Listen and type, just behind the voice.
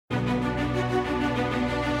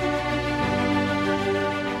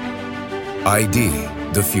ID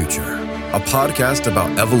the Future, a podcast about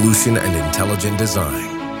evolution and intelligent design.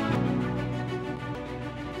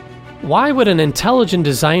 Why would an intelligent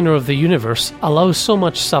designer of the universe allow so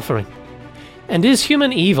much suffering? And is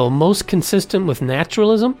human evil most consistent with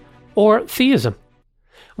naturalism or theism?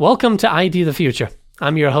 Welcome to ID the Future.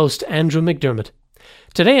 I'm your host, Andrew McDermott.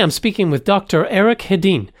 Today I'm speaking with Dr. Eric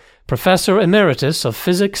Hedin, Professor Emeritus of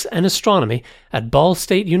Physics and Astronomy at Ball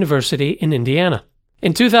State University in Indiana.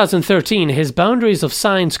 In 2013, his Boundaries of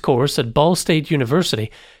Science course at Ball State University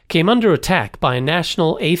came under attack by a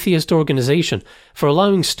national atheist organization for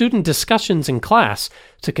allowing student discussions in class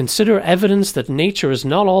to consider evidence that nature is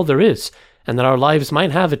not all there is, and that our lives might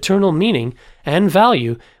have eternal meaning and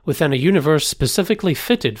value within a universe specifically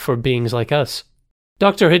fitted for beings like us.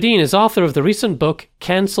 Dr. Hedin is author of the recent book,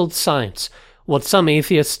 Cancelled Science: What Some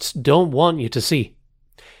Atheists Don't Want You to See.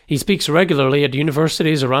 He speaks regularly at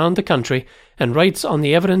universities around the country and writes on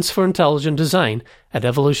the evidence for intelligent design at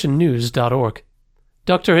evolutionnews.org.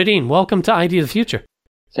 Dr. Hedin, welcome to ID the Future.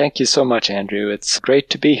 Thank you so much, Andrew. It's great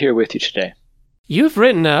to be here with you today. You've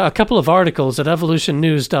written a couple of articles at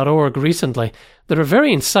evolutionnews.org recently that are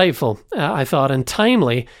very insightful, I thought, and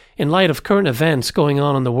timely in light of current events going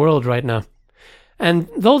on in the world right now. And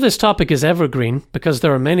though this topic is evergreen, because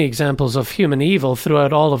there are many examples of human evil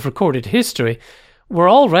throughout all of recorded history, we're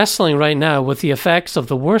all wrestling right now with the effects of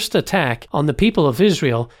the worst attack on the people of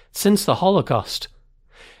Israel since the Holocaust.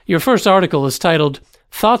 Your first article is titled,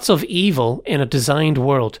 Thoughts of Evil in a Designed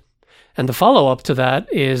World. And the follow-up to that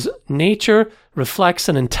is, Nature reflects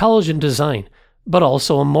an intelligent design, but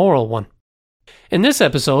also a moral one. In this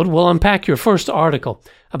episode, we'll unpack your first article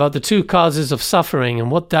about the two causes of suffering and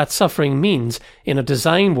what that suffering means in a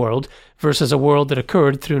design world versus a world that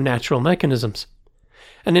occurred through natural mechanisms.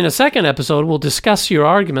 And in a second episode, we'll discuss your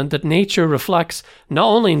argument that nature reflects not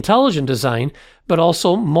only intelligent design, but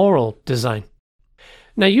also moral design.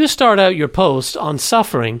 Now, you start out your post on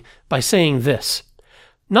suffering by saying this: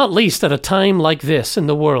 not least at a time like this in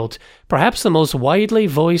the world, perhaps the most widely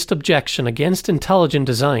voiced objection against intelligent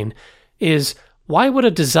design is, why would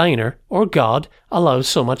a designer or God allow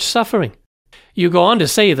so much suffering? You go on to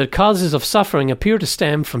say that causes of suffering appear to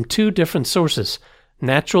stem from two different sources,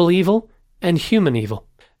 natural evil and human evil.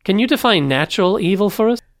 Can you define natural evil for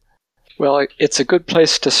us? Well, it's a good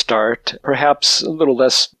place to start, perhaps a little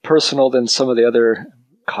less personal than some of the other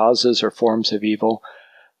causes or forms of evil.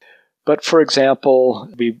 But for example,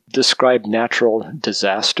 we describe natural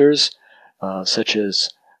disasters, such as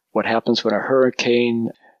what happens when a hurricane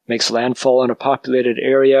makes landfall in a populated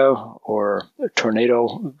area, or a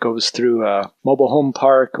tornado goes through a mobile home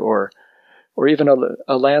park, or even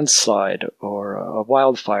a landslide or a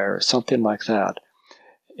wildfire, something like that.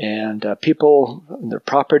 And people and their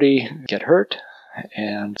property get hurt.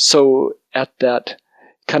 And so at that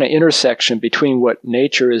kind of intersection between what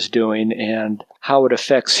nature is doing and how it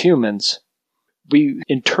affects humans, we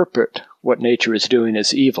interpret what nature is doing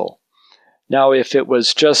as evil. Now, if it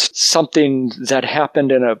was just something that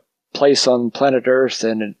happened in a place on planet Earth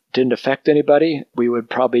and it didn't affect anybody, we would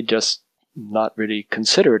probably just not really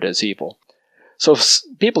consider it as evil. So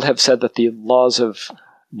people have said that the laws of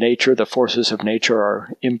nature, the forces of nature,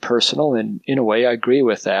 are impersonal, and in a way I agree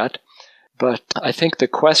with that. But I think the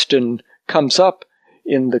question comes up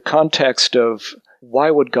in the context of, why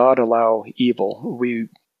would God allow evil? We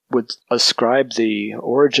would ascribe the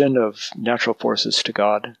origin of natural forces to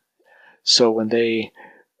God. So when they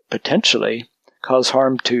potentially cause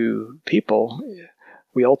harm to people,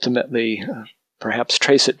 we ultimately perhaps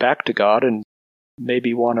trace it back to God and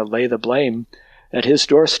maybe want to lay the blame at his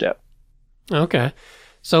doorstep. Okay.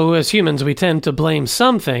 So as humans, we tend to blame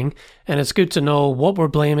something, and it's good to know what we're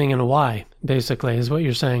blaming and why, basically, is what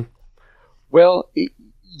you're saying. Well,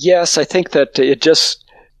 yes, I think that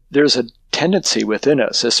there's a tendency within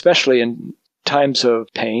us, especially in times of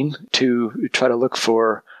pain, to try to look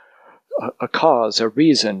for a cause, a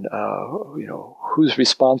reason, who's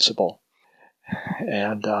responsible.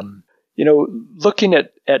 And, looking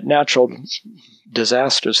at natural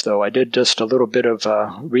disasters, though, I did just a little bit of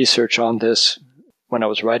research on this when I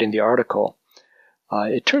was writing the article.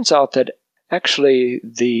 It turns out that actually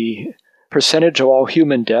the percentage of all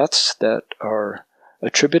human deaths that are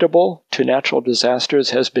attributable to natural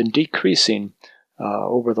disasters has been decreasing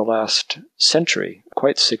over the last century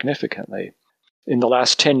quite significantly. In the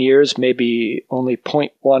last 10 years, maybe only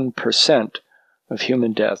 0.1% of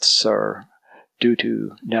human deaths are due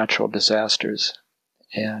to natural disasters.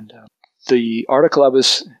 And the article I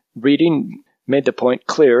was reading made the point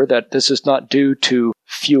clear that this is not due to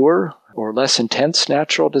fewer or less intense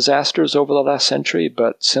natural disasters over the last century,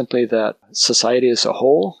 but simply that society as a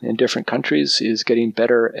whole in different countries is getting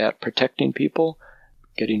better at protecting people,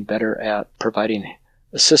 getting better at providing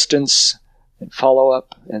assistance and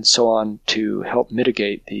follow-up and so on to help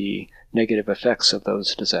mitigate the negative effects of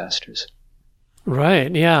those disasters.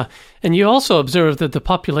 Right, yeah. And you also observe that the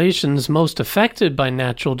populations most affected by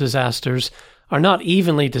natural disasters are not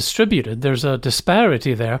evenly distributed. There's a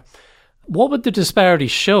disparity there. What would the disparity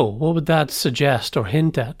show? What would that suggest or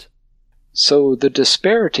hint at? So the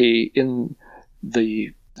disparity in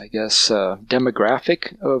the,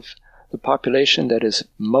 demographic of the population that is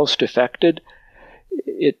most affected,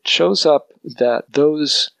 it shows up that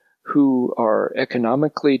those who are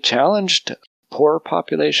economically challenged, poor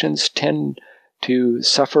populations, tend to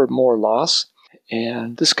suffer more loss.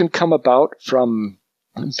 And this can come about from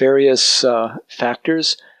various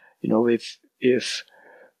factors. If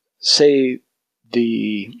say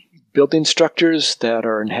the building structures that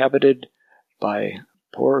are inhabited by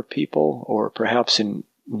poor people, or perhaps in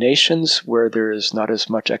nations where there is not as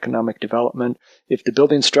much economic development, if the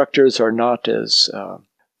building structures are not as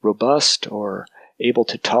robust or able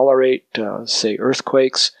to tolerate, say,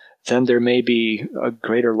 earthquakes, then there may be a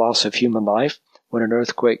greater loss of human life when an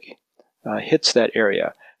earthquake hits that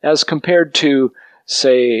area, as compared to,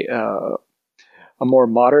 say, a more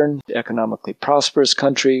modern, economically prosperous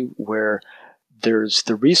country where there's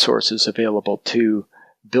the resources available to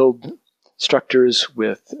build structures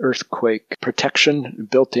with earthquake protection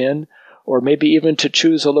built in, or maybe even to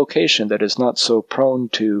choose a location that is not so prone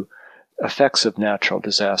to effects of natural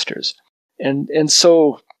disasters. And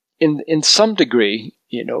so in some degree,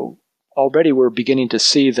 already we're beginning to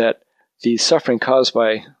see that the suffering caused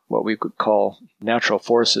by what we could call natural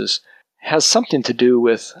forces has something to do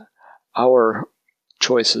with our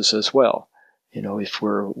choices as well. If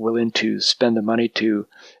we're willing to spend the money to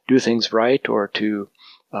do things right, or to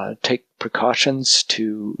take precautions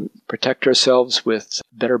to protect ourselves with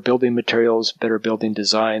better building materials, better building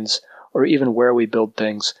designs, or even where we build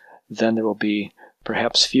things, then there will be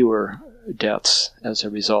perhaps fewer deaths as a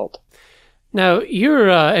result. Now, your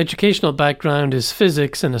educational background is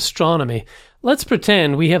physics and astronomy. Let's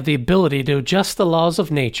pretend we have the ability to adjust the laws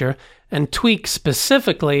of nature and tweak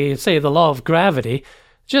specifically, say, the law of gravity,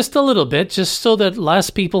 just a little bit, just so that less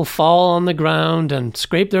people fall on the ground and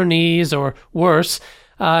scrape their knees, or worse,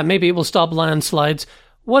 maybe it will stop landslides.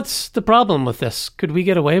 What's the problem with this? Could we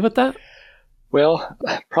get away with that? Well,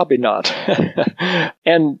 probably not.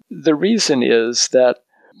 And the reason is that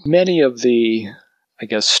many of the,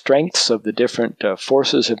 strengths of the different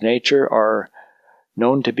forces of nature are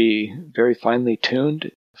known to be very finely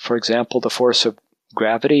tuned. For example, the force of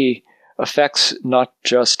gravity affects not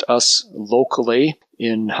just us locally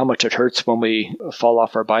in how much it hurts when we fall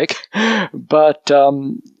off our bike, but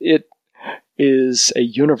it is a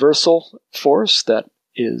universal force that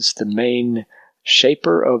is the main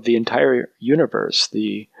shaper of the entire universe.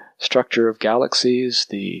 The structure of galaxies,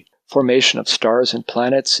 the formation of stars and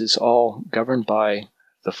planets is all governed by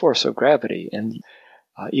the force of gravity. And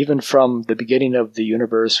even from the beginning of the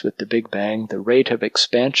universe with the Big Bang, the rate of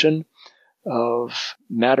expansion of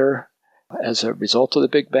matter as a result of the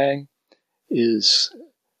Big Bang is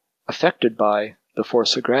affected by the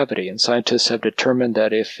force of gravity. And scientists have determined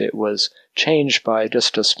that if it was changed by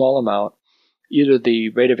just a small amount, either the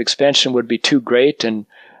rate of expansion would be too great and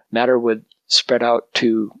matter would spread out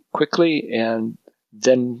too quickly, and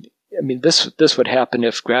then this would happen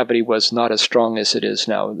if gravity was not as strong as it is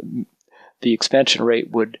now. The expansion rate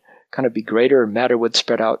would kind of be greater, matter would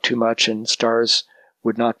spread out too much, and stars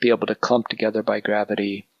would not be able to clump together by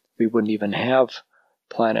gravity. We wouldn't even have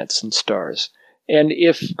planets and stars. And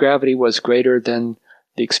if gravity was greater, then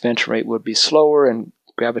the expansion rate would be slower and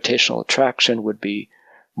gravitational attraction would be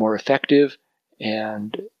more effective,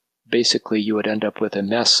 and basically you would end up with a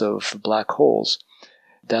mess of black holes.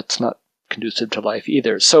 That's not conducive to life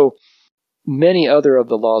either. So many other of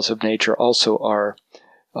the laws of nature also are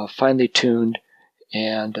finely tuned,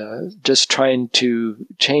 and just trying to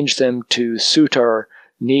change them to suit our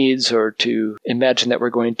needs, or to imagine that we're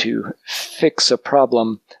going to fix a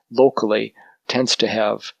problem locally, tends to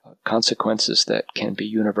have consequences that can be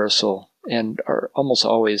universal and are almost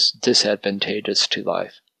always disadvantageous to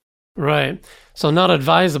life. Right. So not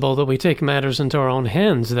advisable that we take matters into our own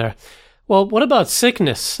hands there. Well, what about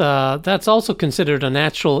sickness? That's also considered a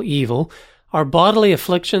natural evil. Are bodily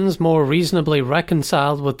afflictions more reasonably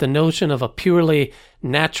reconciled with the notion of a purely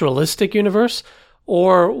naturalistic universe,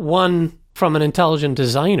 or one from an intelligent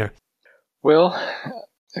designer? Well,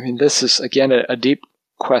 this is, again, a deep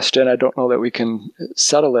question. I don't know that we can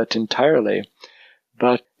settle it entirely.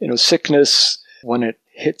 But, sickness, when it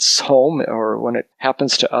hits home, or when it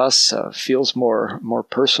happens to us, feels more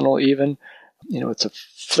personal even. It's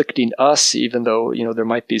afflicting us, even though, there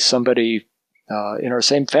might be somebody in our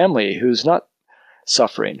same family who's not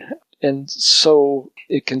suffering. And so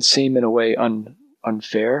it can seem in a way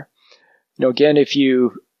unfair. Again, if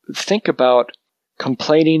you think about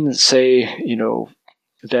complaining, say,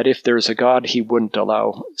 that if there's a God, he wouldn't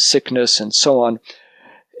allow sickness and so on,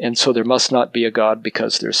 and so there must not be a God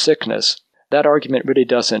because there's sickness, that argument really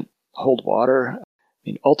doesn't hold water.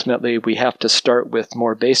 Ultimately, we have to start with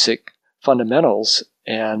more basic fundamentals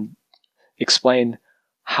and explain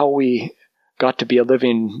how we got to be a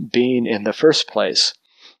living being in the first place,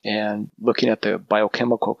 and looking at the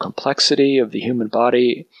biochemical complexity of the human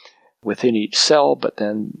body within each cell, but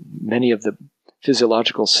then many of the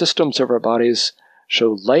physiological systems of our bodies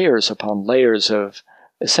show layers upon layers of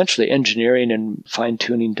essentially engineering and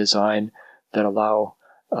fine-tuning design that allow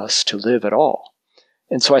us to live at all.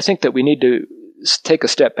 And so I think that we need to take a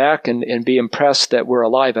step back and be impressed that we're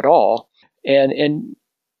alive at all. And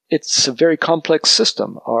it's a very complex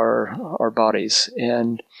system, our bodies.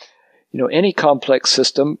 And any complex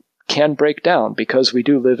system can break down, because we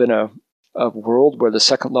do live in a world where the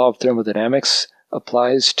second law of thermodynamics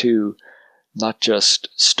applies to not just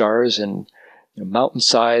stars and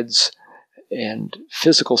mountainsides and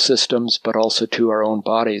physical systems, but also to our own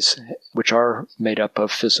bodies, which are made up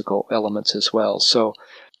of physical elements as well. So,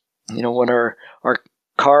 when our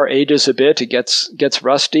car ages a bit, it gets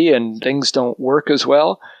rusty and things don't work as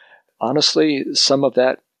well. Honestly, some of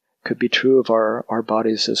that could be true of our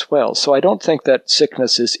bodies as well. So I don't think that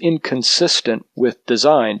sickness is inconsistent with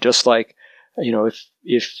design. Just like,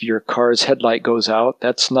 if your car's headlight goes out,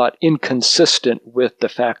 that's not inconsistent with the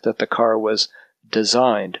fact that the car was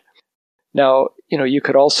designed. Now, you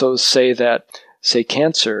could also say that,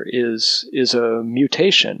 cancer is a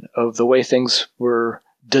mutation of the way things were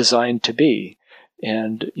designed to be.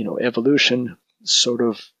 And, evolution sort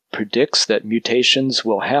of predicts that mutations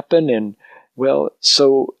will happen. And,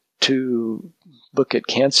 so to look at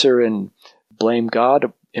cancer and blame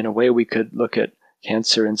God, in a way we could look at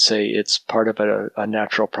cancer and say it's part of a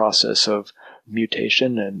natural process of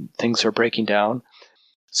mutation and things are breaking down.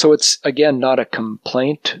 So it's, again, not a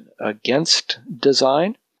complaint against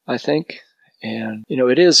design, I think. And,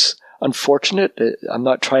 it is unfortunate. I'm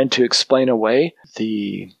not trying to explain away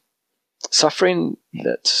the suffering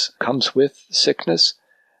that comes with sickness.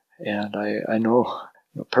 And I know,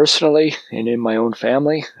 personally and in my own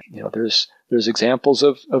family, there's examples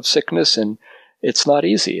of sickness, and it's not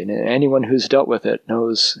easy. And anyone who's dealt with it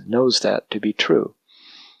knows that to be true.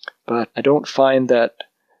 But I don't find that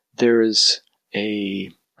there is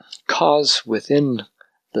a cause within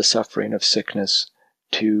the suffering of sickness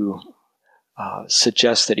to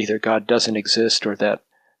suggest that either God doesn't exist or that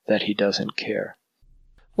he doesn't care.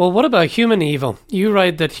 Well, what about human evil? You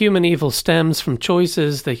write that human evil stems from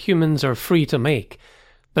choices that humans are free to make.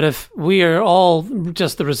 But if we are all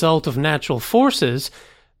just the result of natural forces,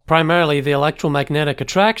 primarily the electromagnetic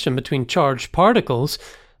attraction between charged particles,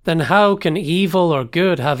 then how can evil or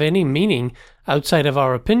good have any meaning outside of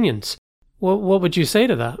our opinions? What would you say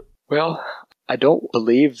to that? Well, I don't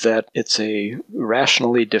believe that it's a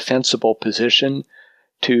rationally defensible position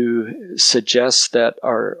to suggest that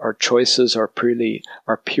our choices are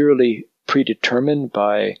purely predetermined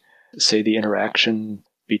by, say, the interaction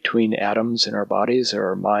between atoms in our bodies or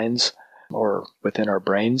our minds or within our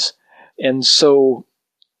brains. And so,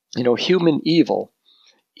 human evil,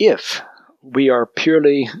 if we are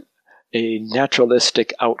purely a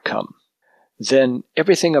naturalistic outcome, then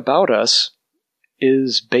everything about us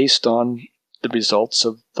is based on the results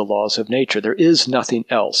of the laws of nature. There is nothing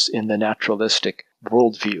else in the naturalistic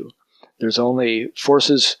worldview. There's only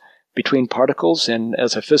forces between particles, and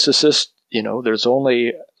as a physicist, there's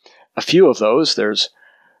only a few of those. There's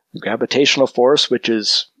gravitational force, which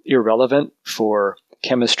is irrelevant for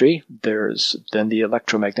chemistry. There's then the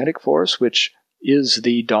electromagnetic force, which is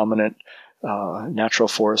the dominant natural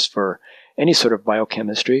force for any sort of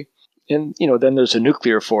biochemistry. And, then there's a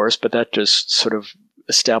nuclear force, but that just sort of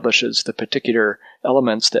establishes the particular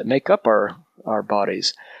elements that make up our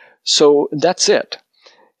bodies. So that's it.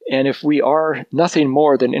 And if we are nothing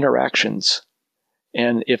more than interactions,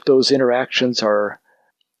 and if those interactions are,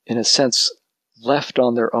 in a sense, left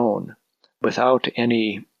on their own, without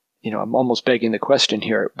any, I'm almost begging the question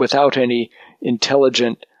here, without any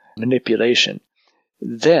intelligent manipulation,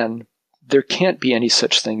 then there can't be any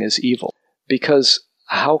such thing as evil. Because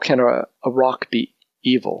how can a rock be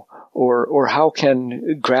evil? Or how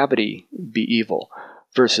can gravity be evil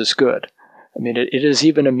versus good? I mean, it is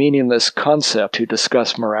even a meaningless concept to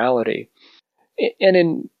discuss morality. And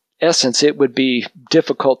in essence, it would be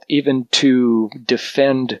difficult even to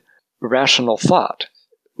defend rational thought.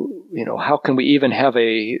 How can we even have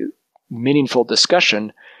a meaningful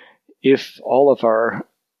discussion if all of our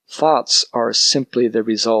thoughts are simply the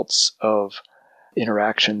results of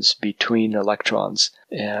interactions between electrons,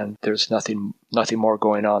 and there's nothing more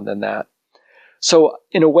going on than that? So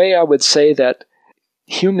in a way, I would say that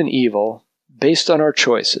human evil, based on our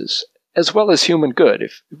choices, as well as human good,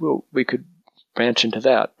 if we could branch into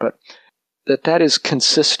that, but that is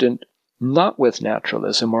consistent not with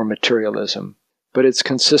naturalism or materialism, but it's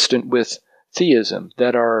consistent with theism,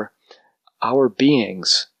 that our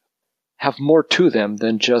beings have more to them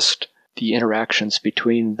than just the interactions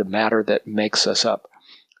between the matter that makes us up,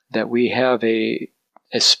 that we have a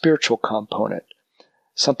spiritual component,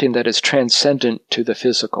 something that is transcendent to the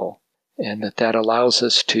physical, and that allows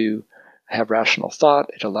us to have rational thought.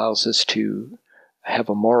 It allows us to have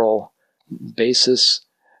a moral basis,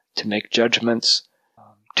 to make judgments,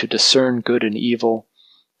 to discern good and evil.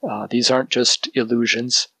 These aren't just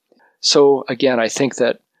illusions. So again, I think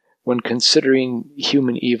that when considering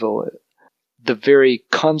human evil, the very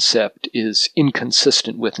concept is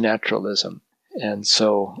inconsistent with naturalism, and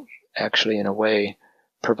so actually in a way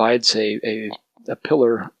provides a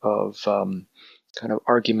pillar of kind of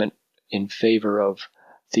argument in favor of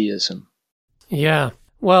theism. Yeah.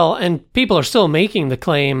 Well, and people are still making the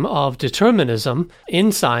claim of determinism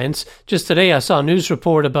in science. Just today I saw a news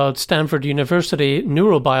report about Stanford University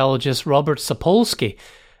neurobiologist Robert Sapolsky,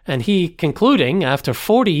 and he concluding, after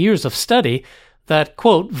 40 years of study, that,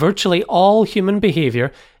 quote, virtually all human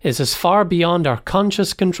behavior is as far beyond our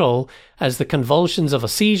conscious control as the convulsions of a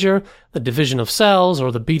seizure, the division of cells,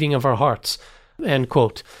 or the beating of our hearts, end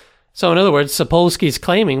quote. So in other words, Sapolsky's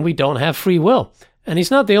claiming we don't have free will. And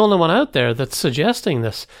he's not the only one out there that's suggesting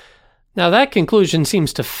this. Now, that conclusion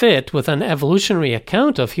seems to fit with an evolutionary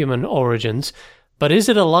account of human origins, but is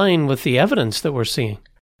it aligned with the evidence that we're seeing?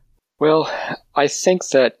 Well, I think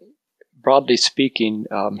that, broadly speaking,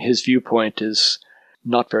 his viewpoint is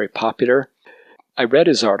not very popular. I read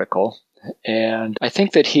his article, and I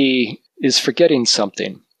think that he is forgetting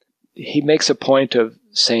something. He makes a point of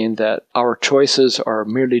saying that our choices are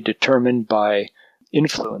merely determined by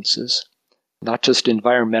influences, not just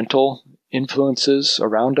environmental influences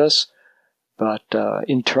around us, but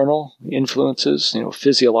internal influences,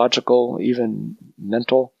 physiological, even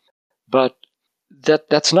mental. But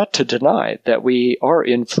that's not to deny that we are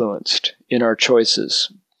influenced in our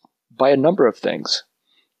choices by a number of things.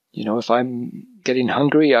 If I'm getting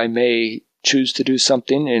hungry, I may choose to do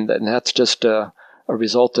something, and that's just a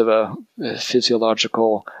result of a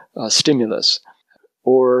physiological stimulus.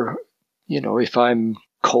 Or, if I'm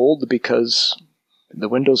cold because the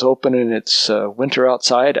window's open and it's winter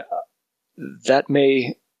outside, that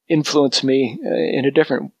may influence me in a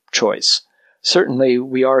different choice. Certainly,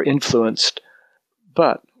 we are influenced,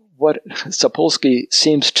 but what Sapolsky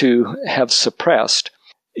seems to have suppressed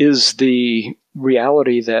is the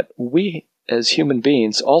reality that we, as human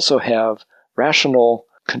beings, also have rational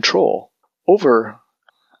control over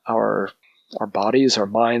our bodies, our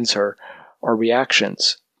minds, our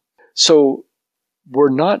reactions. So we're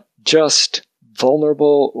not just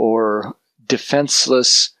vulnerable or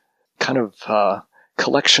defenseless kind of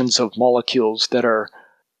collections of molecules that are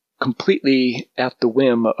completely at the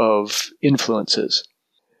whim of influences.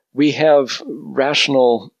 We have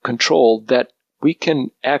rational control that we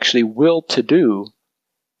can actually will to do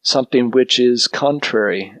something which is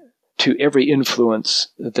contrary to every influence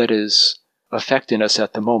that is affecting us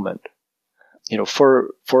at the moment.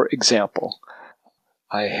 For example,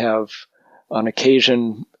 I have on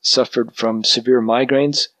occasion suffered from severe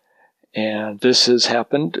migraines, and this has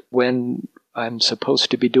happened when I'm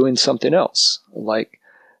supposed to be doing something else, like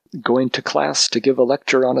going to class to give a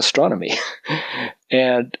lecture on astronomy.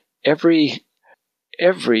 And every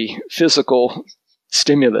physical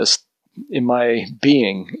stimulus in my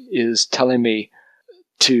being is telling me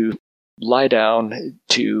to lie down,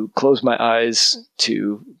 to close my eyes,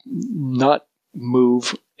 to not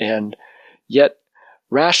move, and yet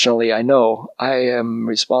rationally I know I am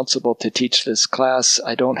responsible to teach this class.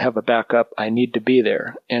 I don't have a backup. I need to be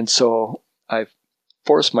there. And so I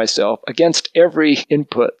force myself against every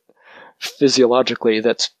input physiologically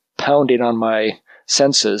that's pounding on my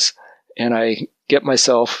senses, and I get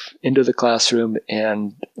myself into the classroom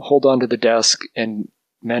and hold on to the desk and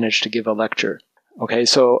manage to give a lecture. Okay,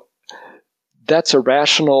 so that's a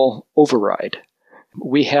rational override.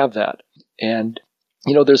 We have that. And,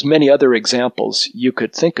 there's many other examples you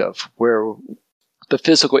could think of where the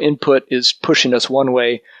physical input is pushing us one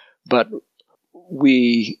way, but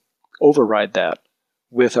we override that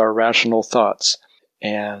with our rational thoughts.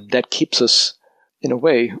 And that keeps us, in a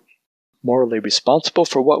way, morally responsible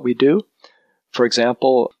for what we do. For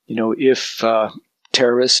example, if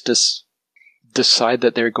terrorists decide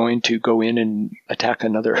that they're going to go in and attack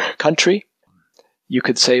another country, you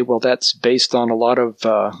could say, well, that's based on a lot of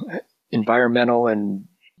environmental and,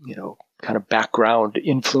 kind of background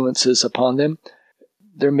influences upon them.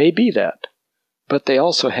 There may be that, but they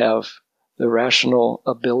also have the rational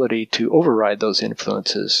ability to override those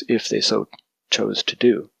influences if they so chose to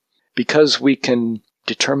do. Because we can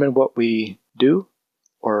determine what we do,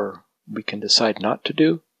 or we can decide not to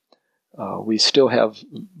do, we still have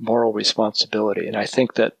moral responsibility. And I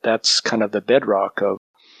think that that's kind of the bedrock of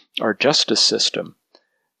our justice system.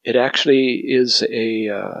 It actually is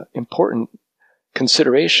a important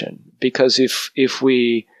consideration, because if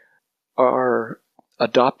we are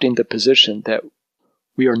adopting the position that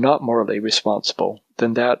we are not morally responsible,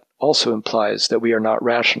 then that also implies that we are not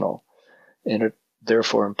rational, and it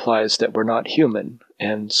therefore implies that we're not human,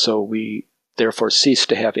 and so we therefore cease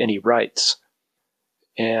to have any rights.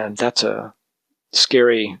 And that's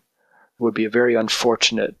would be a very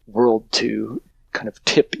unfortunate world to kind of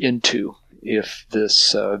tip into if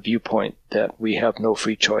this viewpoint that we have no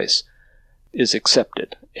free choice is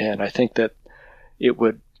accepted. And I think that it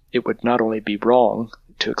would not only be wrong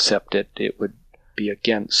to accept it, it would be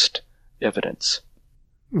against evidence.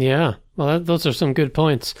 Yeah, well, those are some good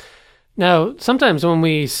points. Now, sometimes when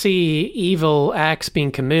we see evil acts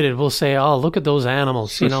being committed, we'll say, oh, look at those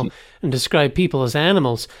animals, and describe people as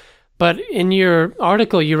animals. But in your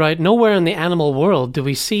article, you write, nowhere in the animal world do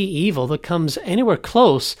we see evil that comes anywhere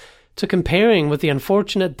close to comparing with the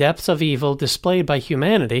unfortunate depths of evil displayed by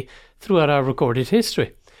humanity throughout our recorded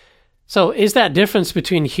history. So is that difference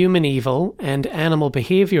between human evil and animal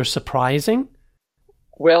behavior surprising?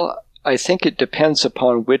 Well, I think it depends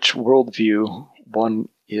upon which worldview one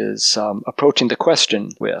is approaching the question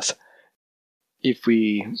with. If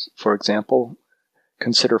we, for example,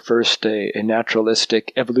 consider first a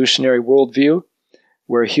naturalistic evolutionary worldview,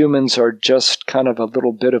 where humans are just kind of a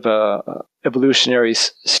little bit of a evolutionary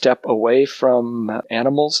step away from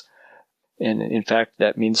animals, and in fact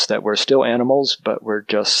that means that we're still animals, but we're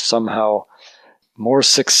just somehow more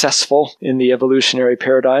successful in the evolutionary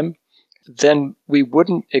paradigm, then we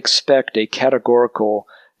wouldn't expect a categorical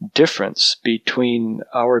difference between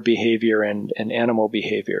our behavior and animal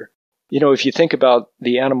behavior. If you think about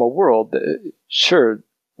the animal world, sure,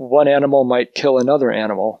 one animal might kill another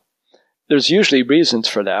animal. There's usually reasons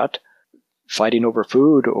for that, fighting over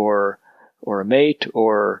food or a mate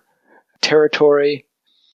or territory,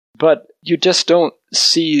 but you just don't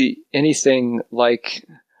see anything like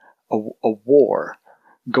a war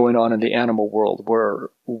going on in the animal world where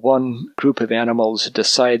one group of animals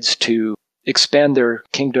decides to expand their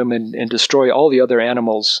kingdom and destroy all the other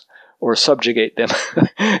animals or subjugate them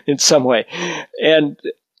in some way. And,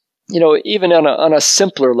 even on a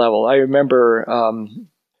simpler level, I remember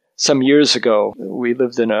some years ago, we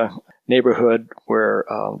lived in a neighborhood where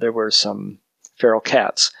there were some feral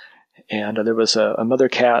cats. And there was a mother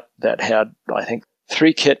cat that had, I think,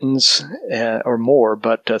 3 kittens or more,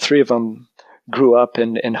 but 3 of them grew up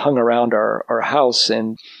and hung around our house.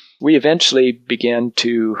 And we eventually began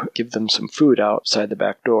to give them some food outside the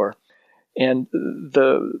back door. And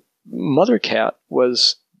the mother cat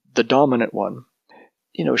was the dominant one.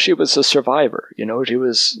 She was a survivor. She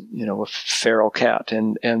was, a feral cat.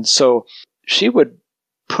 And so she would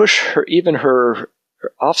push her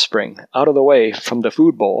offspring out of the way from the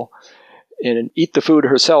food bowl and eat the food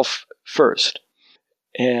herself first.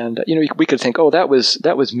 And, we could think, oh, that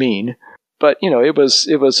was mean. But, it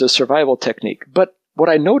was a survival technique. But what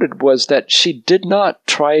I noted was that she did not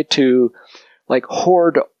try to,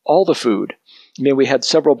 hoard all the food. I mean, we had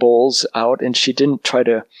several bowls out, and she didn't try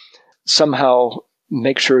to somehow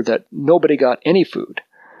make sure that nobody got any food.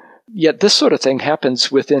 Yet this sort of thing happens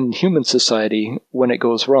within human society when it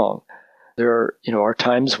goes wrong. There are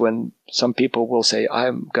times when some people will say,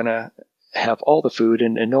 I'm going to have all the food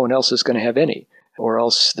and no one else is going to have any, or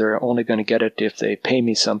else they're only going to get it if they pay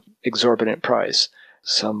me some exorbitant price,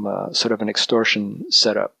 some sort of an extortion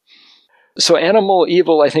setup. So animal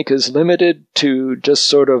evil, I think, is limited to just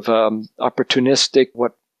sort of opportunistic,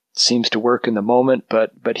 what seems to work in the moment,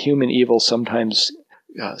 but human evil sometimes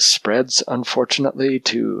spreads, unfortunately,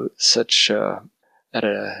 to such at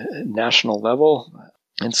a national level,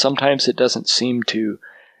 and sometimes it doesn't seem to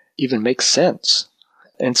even make sense.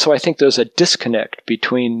 And so I think there's a disconnect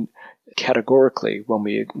between categorically when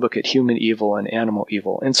we look at human evil and animal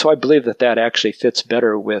evil. And so I believe that actually fits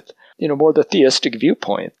better with, more the theistic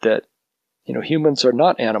viewpoint that, humans are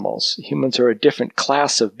not animals. Humans are a different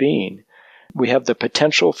class of being. We have the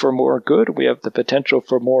potential for more good. We have the potential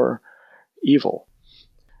for more evil.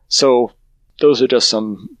 So those are just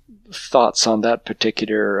some thoughts on that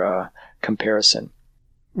particular comparison.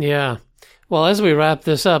 Yeah. Well, as we wrap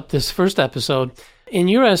this up, this first episode, in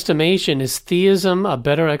your estimation, is theism a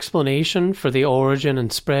better explanation for the origin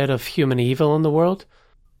and spread of human evil in the world?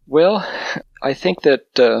 Well, I think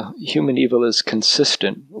that human evil is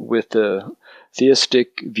consistent with the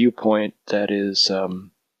theistic viewpoint that is,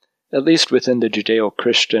 at least within the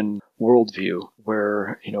Judeo-Christian worldview,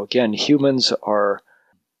 where, again, humans are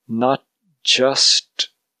not just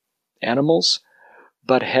animals,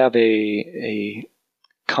 but have a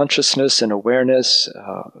consciousness and awareness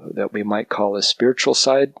that we might call a spiritual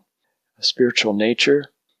side, a spiritual nature,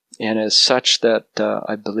 and as such that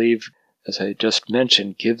I believe, as I just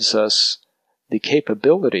mentioned, gives us the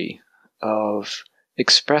capability of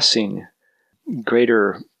expressing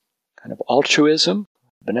greater kind of altruism,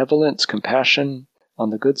 benevolence, compassion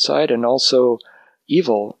on the good side, and also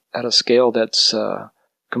evil at a scale that's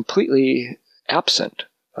completely absent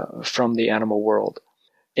from the animal world.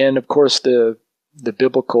 And of course, the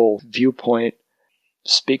biblical viewpoint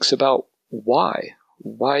speaks about why.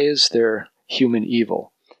 Why is there human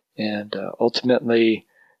evil? And ultimately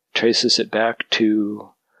traces it back to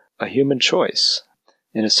a human choice.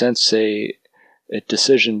 In a sense, a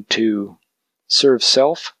decision to serve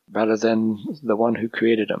self rather than the one who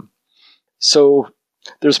created him. So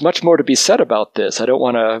there's much more to be said about this. I don't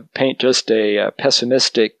want to paint just a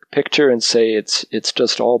pessimistic picture and say it's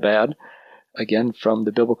just all bad. Again, from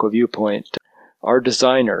the biblical viewpoint, our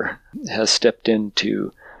designer has stepped in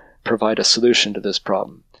to provide a solution to this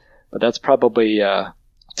problem. But that's probably, to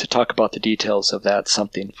talk about the details of that,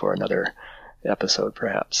 something for another episode,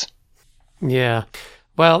 perhaps. Yeah.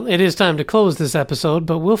 Well, it is time to close this episode,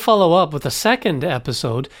 but we'll follow up with a second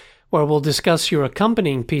episode where we'll discuss your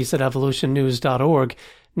accompanying piece at evolutionnews.org,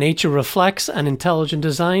 Nature Reflects an Intelligent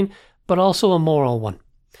Design, but also a moral one.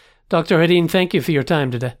 Dr. Hedin, thank you for your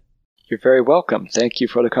time today. You're very welcome. Thank you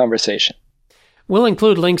for the conversation. We'll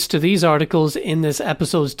include links to these articles in this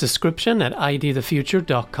episode's description at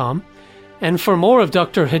idthefuture.com. And for more of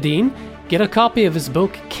Dr. Hedin, get a copy of his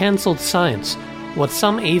book, Cancelled Science, What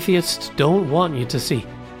Some Atheists Don't Want You to See.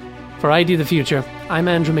 For ID the Future, I'm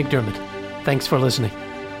Andrew McDermott. Thanks for listening.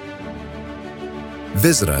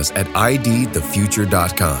 Visit us at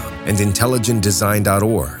idthefuture.com and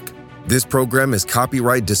intelligentdesign.org. This program is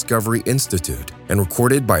copyright Discovery Institute and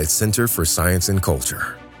recorded by its Center for Science and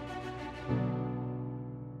Culture.